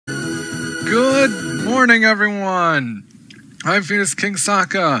Good morning, everyone. I'm Venus King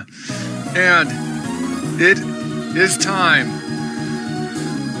Sokka, and it is time.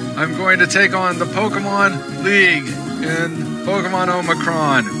 I'm going to take on the Pokemon League in Pokemon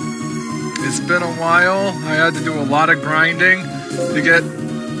Omicron. It's been a while. I had to do a lot of grinding to get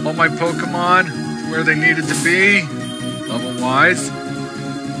all my Pokemon to where they needed to be, level-wise.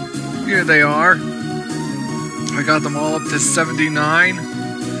 Here they are. I got them all up to 79.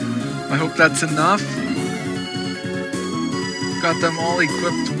 I hope that's enough. Got them all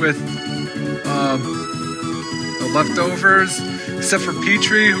equipped with the leftovers, except for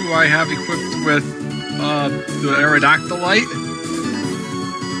Petrie, who I have equipped with the Aerodactylite.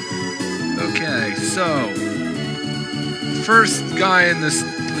 Okay, so first guy in this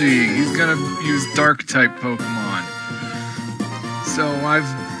league, he's gonna use Dark-type Pokemon. So I've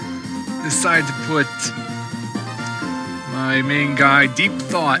decided to put my main guy, Deep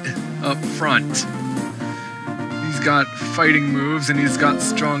Thought, up front. He's got fighting moves and he's got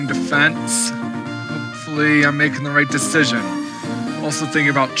strong defense. Hopefully I'm making the right decision. Also thinking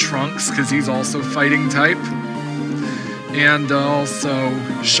about Trunks, because he's also fighting type. And also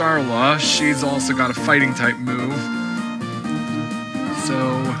Charla, she's also got a fighting type move.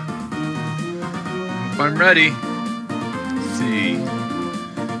 So if I'm ready, let's see.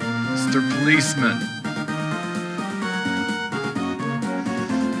 Mr. Policeman.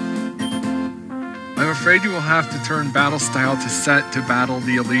 I'm afraid you will have to turn battle style to set to battle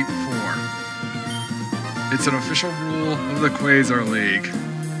the Elite Four. It's an official rule of the Quasar League.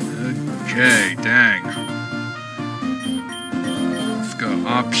 Okay, dang. Let's go.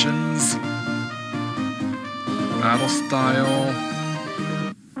 Options. Battle style.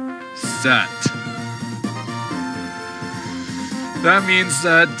 Set. That means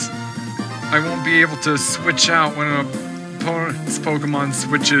that I won't be able to switch out when an opponent's Pokemon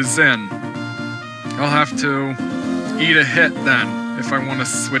switches in. I'll have to eat a hit then, if I want to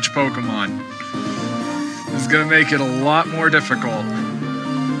switch Pokemon. This is going to make it a lot more difficult.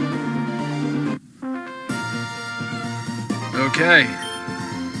 Okay.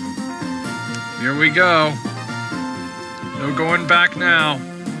 Here we go. No going back now.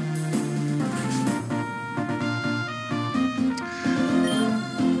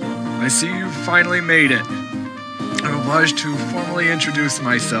 I see you finally made it. I'm obliged to formally introduce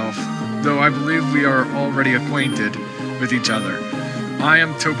myself, though I believe we are already acquainted with each other. I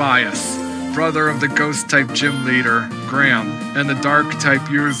am Tobias, brother of the Ghost-type gym leader, Graham, and the Dark-type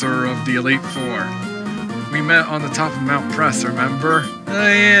user of the Elite Four. We met on the top of Mount Press, remember?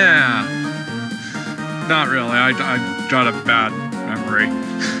 Yeah. Not really, I got a bad memory.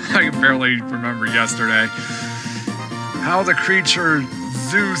 I can barely remember yesterday. How the creature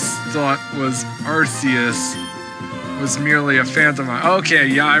Zeus thought was Arceus was merely a phantom. Okay,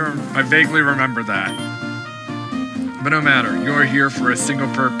 yeah, I vaguely remember that. But no matter, you're here for a single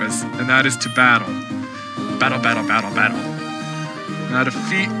purpose, and that is to battle. Battle, battle, battle, battle. Now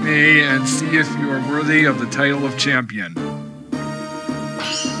defeat me and see if you are worthy of the title of champion.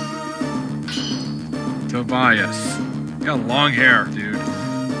 Tobias. You got long hair, dude.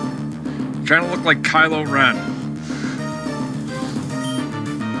 You kind of look like Kylo Ren.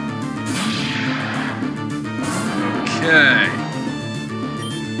 Okay.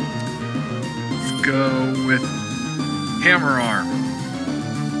 Let's go with Hammer Arm.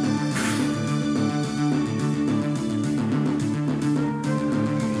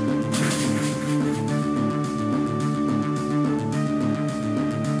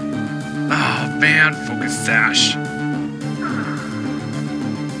 Oh man, Focus Sash.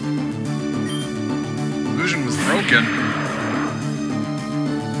 Illusion was broken.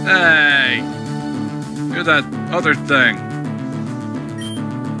 Hey! You're that other thing.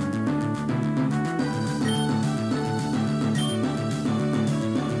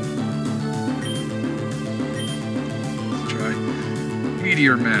 Let's try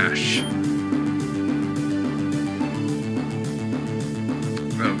Meteor Mash.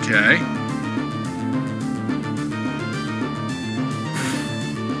 Okay.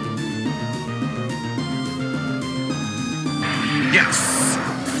 Yes!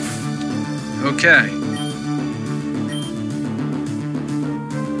 Okay.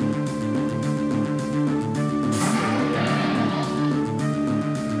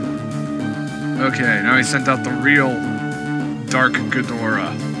 Okay, now he sent out the real Dark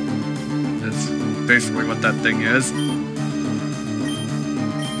Ghidorah. That's basically what that thing is.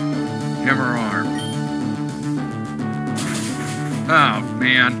 Hammer Arm. Oh,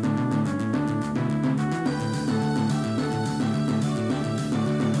 man.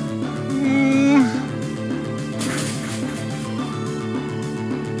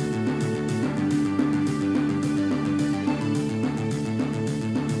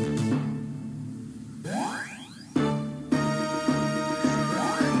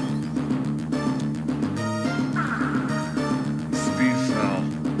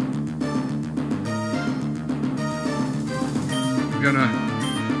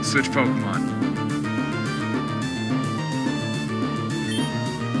 gonna switch Pokemon.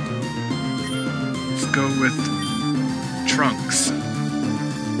 Let's go with Trunks.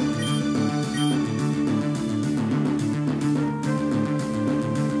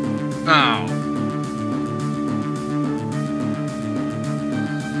 Oh.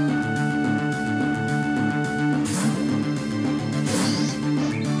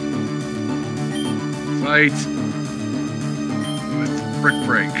 Fight with Brick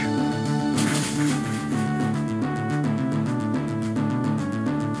Break.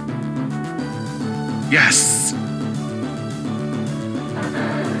 Yes!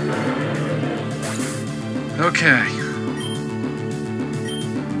 Okay.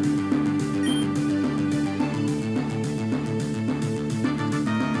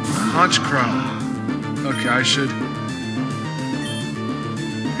 Honchcrow. Okay, I should...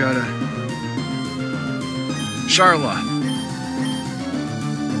 Gotta... Charla.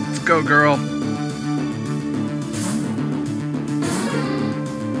 Let's go, girl.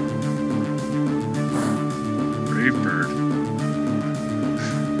 Brave bird.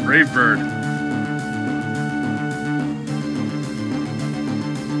 Brave bird.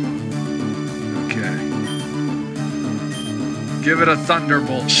 Okay. Give it a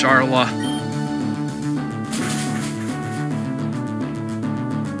thunderbolt, Charla.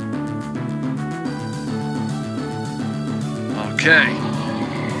 Okay.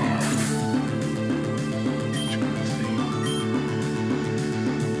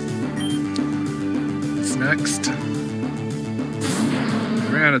 What's next?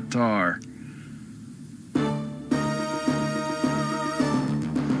 Granitar.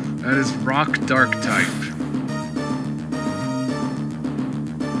 That is Rock Dark type.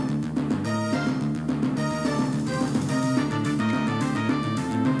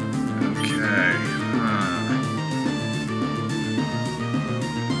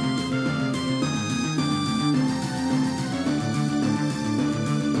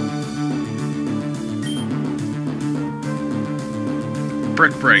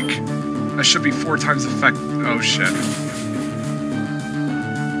 Brick Break. That should be 4 times effect. Oh shit.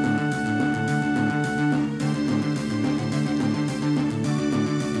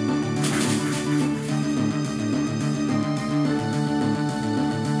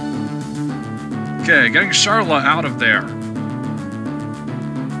 Okay, getting Charla out of there.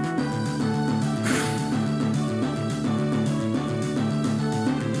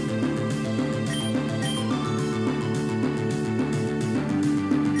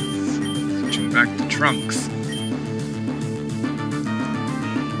 Back to Trunks.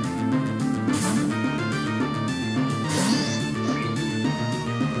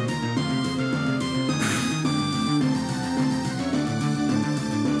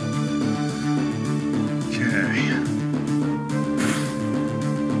 Okay.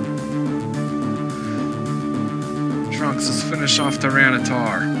 Trunks, let's finish off the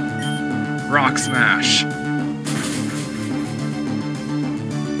Tyranitar. Rock Smash.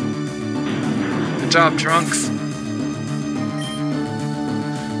 Good job, Trunks.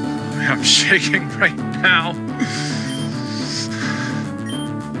 I'm shaking right now.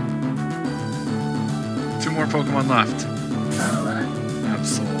 2 more Pokemon left.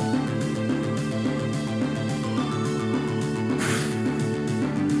 Absol.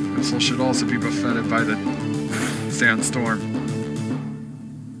 Absol should also be buffeted by the Sandstorm.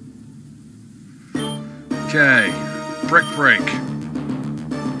 Okay. Brick Break.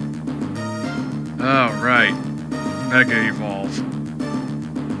 Oh, right. Mega Evolve.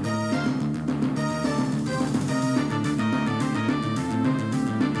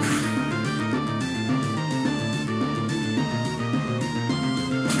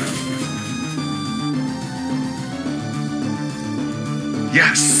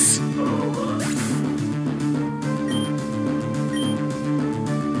 Yes!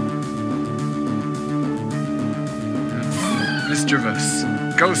 Mischievous.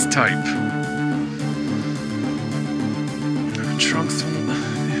 Ghost type. Trunks won't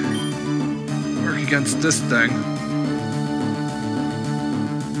work against this thing.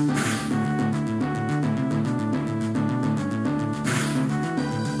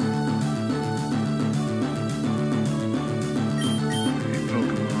 Okay,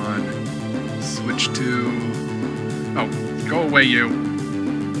 Pokemon. Switch to... Oh, go away, you.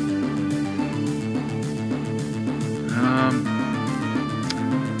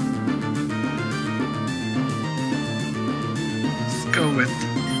 Go with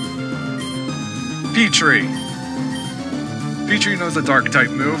Petrie. Petrie knows a dark type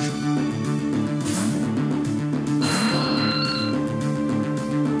move.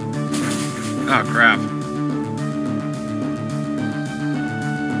 Oh crap.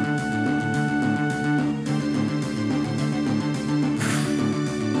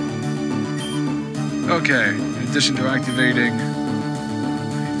 transition to activating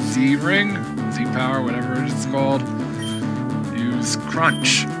Z-Ring, Z-Power, whatever it's called. Use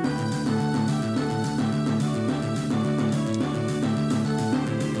Crunch.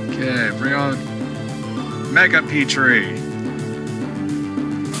 Okay, bring on Mega Petrie.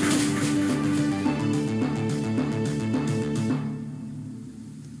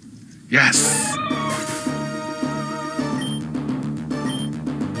 Yes!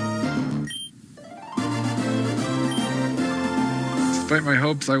 Despite my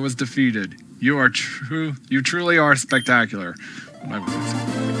hopes, I was defeated. You truly are spectacular.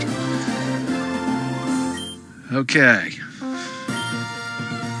 Okay.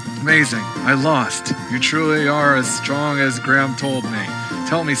 Amazing. I lost. You truly are as strong as Graham told me.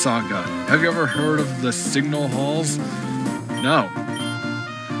 Tell me, Sokka, have you ever heard of the Signal Halls? No.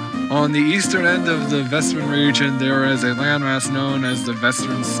 On the eastern end of the Western region, there is a landmass known as the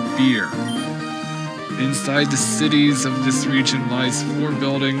Western Spear. Inside the cities of this region lies 4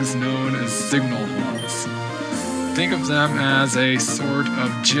 buildings known as Signal Halls. Think of them as a sort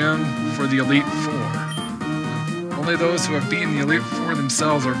of gym for the Elite Four. Only those who have beaten the Elite Four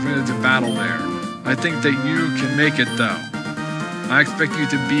themselves are permitted to battle there. I think that you can make it, though. I expect you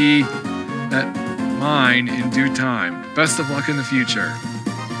to be at mine in due time. Best of luck in the future.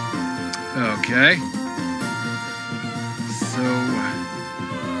 Okay. So,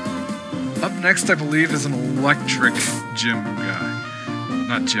 up next, I believe, is an electric gym guy.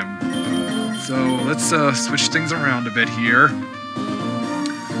 Not gym. So, let's switch things around a bit here.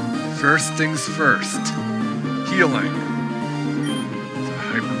 First things first. Healing. So,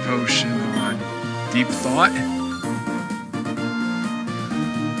 Hyper Potion on Deep Thought.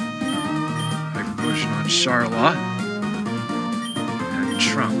 Hyper Potion on Charla. And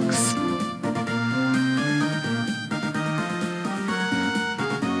Trunks.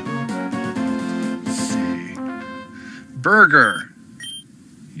 Burger.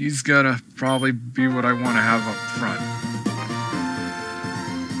 He's gonna probably be what I want to have up front.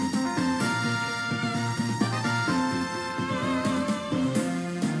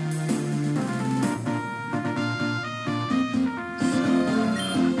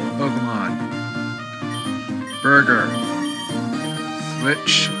 Pokemon. Burger.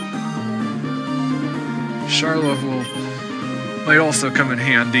 Switch. Charla might also come in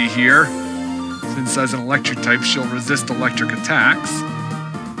handy here. Since as an electric type, she'll resist electric attacks.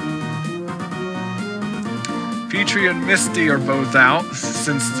 Petrie and Misty are both out,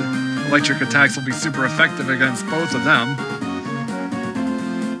 since the electric attacks will be super effective against both of them.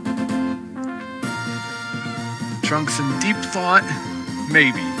 Trunks and Deep Thought,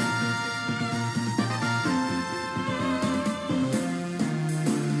 maybe.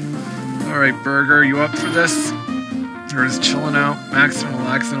 Alright, Burger, you up for this? Or is chilling out, maxing and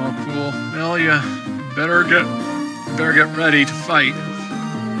relaxing, all cool? Well, you better get ready to fight.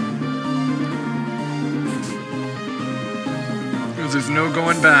 Because there's no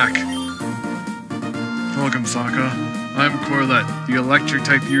going back. Welcome, Sokka. I'm Corlett, the electric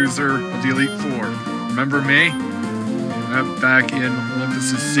type user of the Elite Four. Remember me? Back in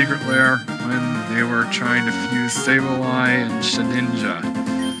Olympus's secret lair when they were trying to fuse Sableye and Shedinja.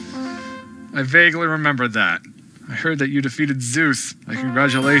 I vaguely remember that. I heard that you defeated Zeus.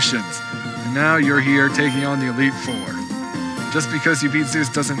 Congratulations. And now you're here taking on the Elite Four. Just because you beat Zeus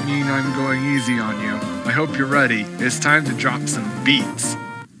doesn't mean I'm going easy on you. I hope you're ready. It's time to drop some beats.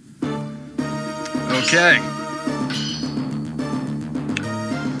 Okay.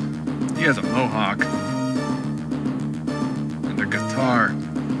 He has a mohawk. And a guitar.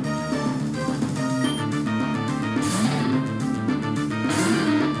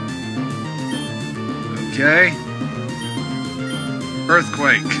 Okay.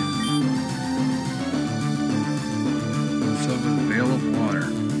 Earthquake. So with a veil of water.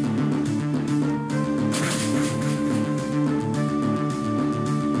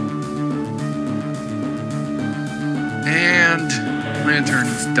 And lantern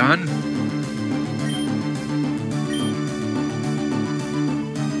is done.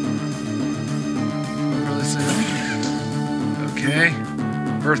 Okay.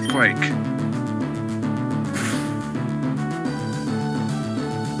 Earthquake.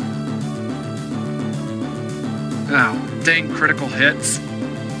 Ow, dang critical hits.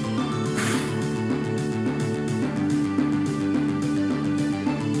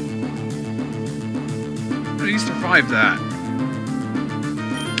 How do you survive that?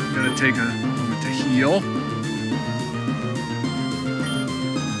 I'm gonna take a moment to heal.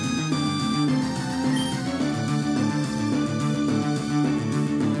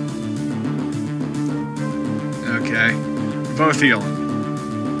 Okay, we're both healing.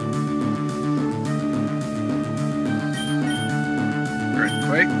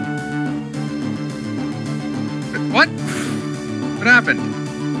 Earthquake. What? What happened?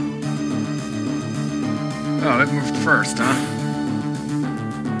 Oh, it moved first, huh?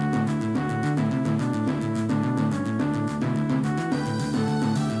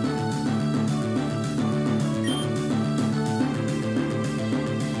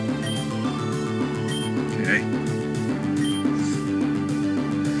 Okay.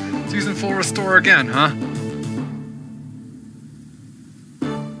 It's using full restore again, huh?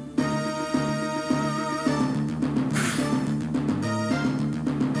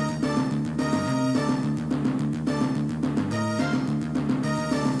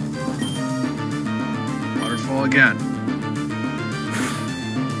 Again.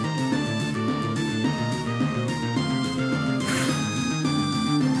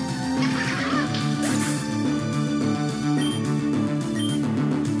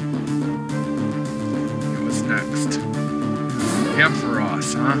 What's next?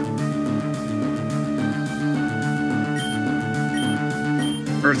 Ampharos, huh?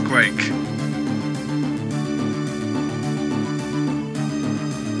 Earthquake.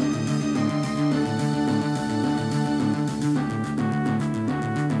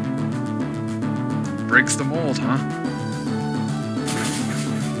 Breaks the mold, huh?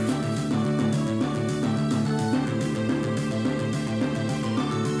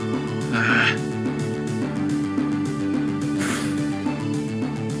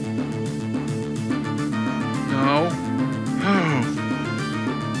 No. Oh.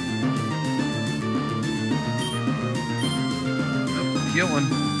 Oh, healing.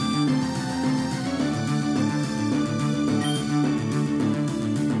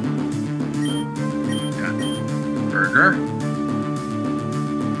 Burger.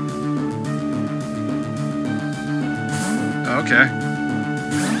 Okay.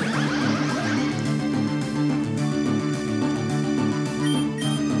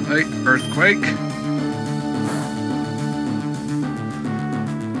 Hey, earthquake.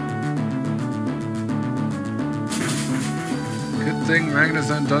 Good thing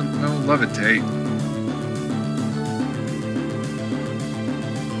Magnezone doesn't know levitate.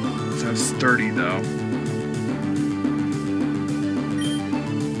 Let's have sturdy though.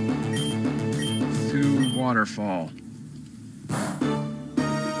 Waterfall.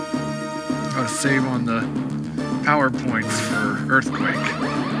 Gotta save on the power points for earthquake.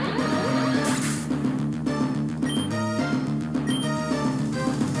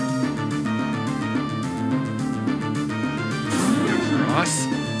 Good for us.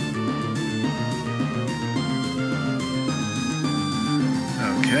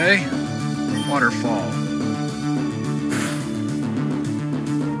 Okay. Waterfall.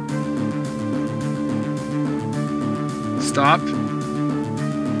 Stop.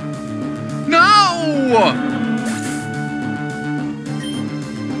 No!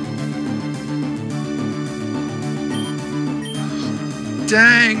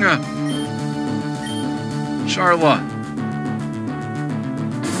 Dang! Charla.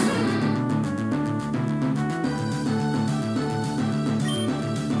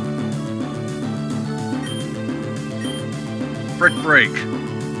 Brick break.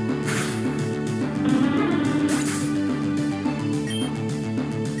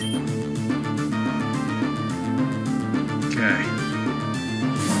 Okay.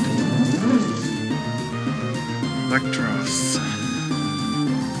 Electros.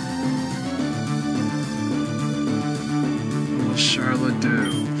 What will Charlotte do?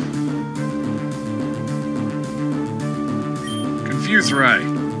 Confuse Ray.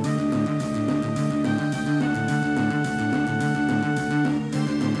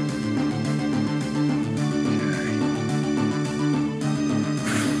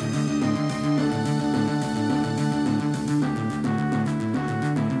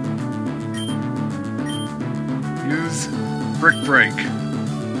 Brick break.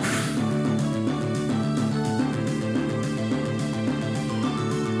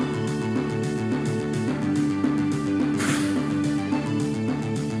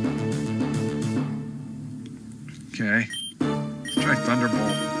 Okay. Let's try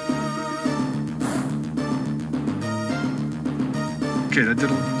Thunderbolt. Okay, that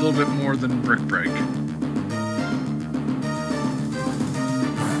did a little bit more than brick break.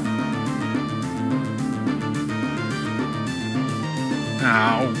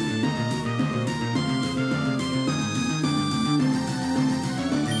 Ow.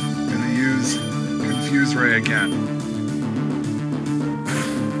 Gonna use Confuse Ray again.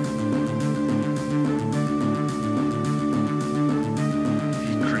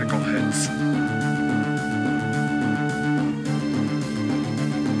 Critical hits.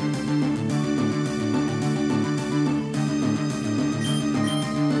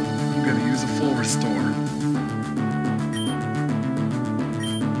 gonna use a full restore.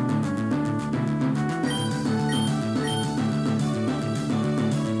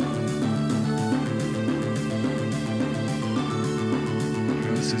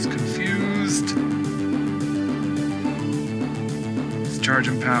 Ghost is confused. He's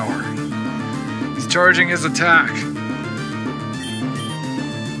charging power. He's charging his attack.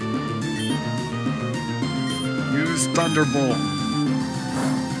 Use Thunderbolt.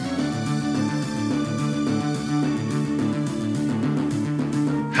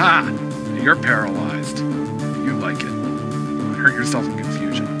 Ha! You're paralyzed. You like it. Hurt yourself in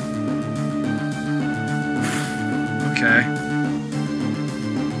confusion. Okay.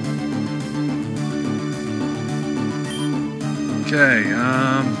 Okay,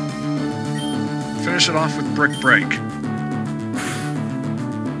 finish it off with Brick Break.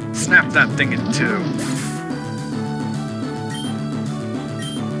 Snap that thing in two.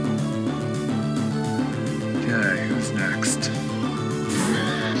 Okay, who's next?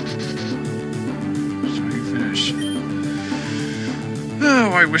 Shall we finish?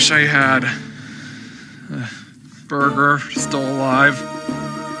 Oh, I wish I had Burger still alive.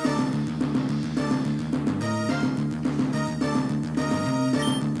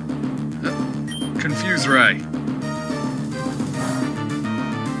 Confuse Ray.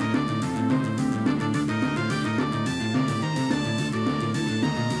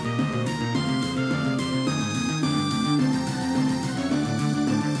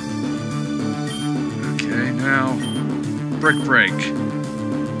 Okay, now Brick Break.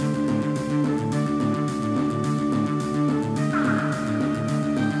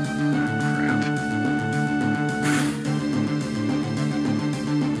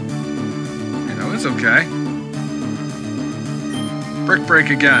 It's okay. Brick Break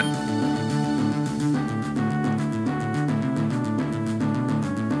again.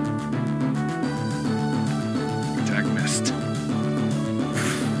 Attack missed.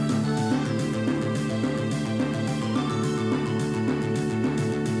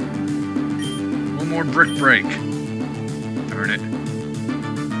 One more Brick Break. Darn it.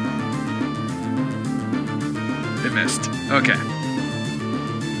 It missed. Okay.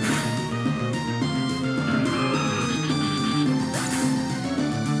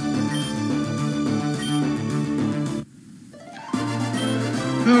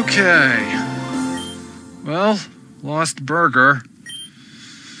 Okay. Well, lost Burger.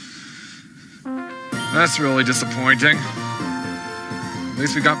 That's really disappointing. At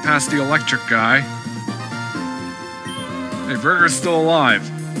least we got past the electric guy. Hey, Burger's still alive.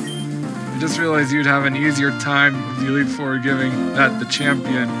 I just realized you'd have an easier time with the Elite Four giving that the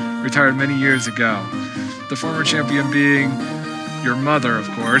champion retired many years ago. The former champion being your mother, of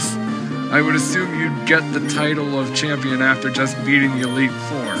course. I would assume you'd get the title of champion after just beating the Elite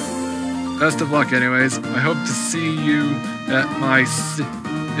Four. Best of luck anyways. I hope to see you at my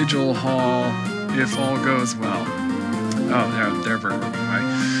sigil hall if all goes well. Oh, they're Burger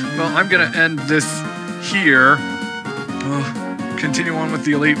anyway. Well, I'm gonna end this here. We'll continue on with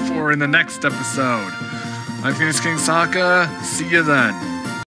the Elite Four in the next episode. I'm Phoenix King Sokka. See you then.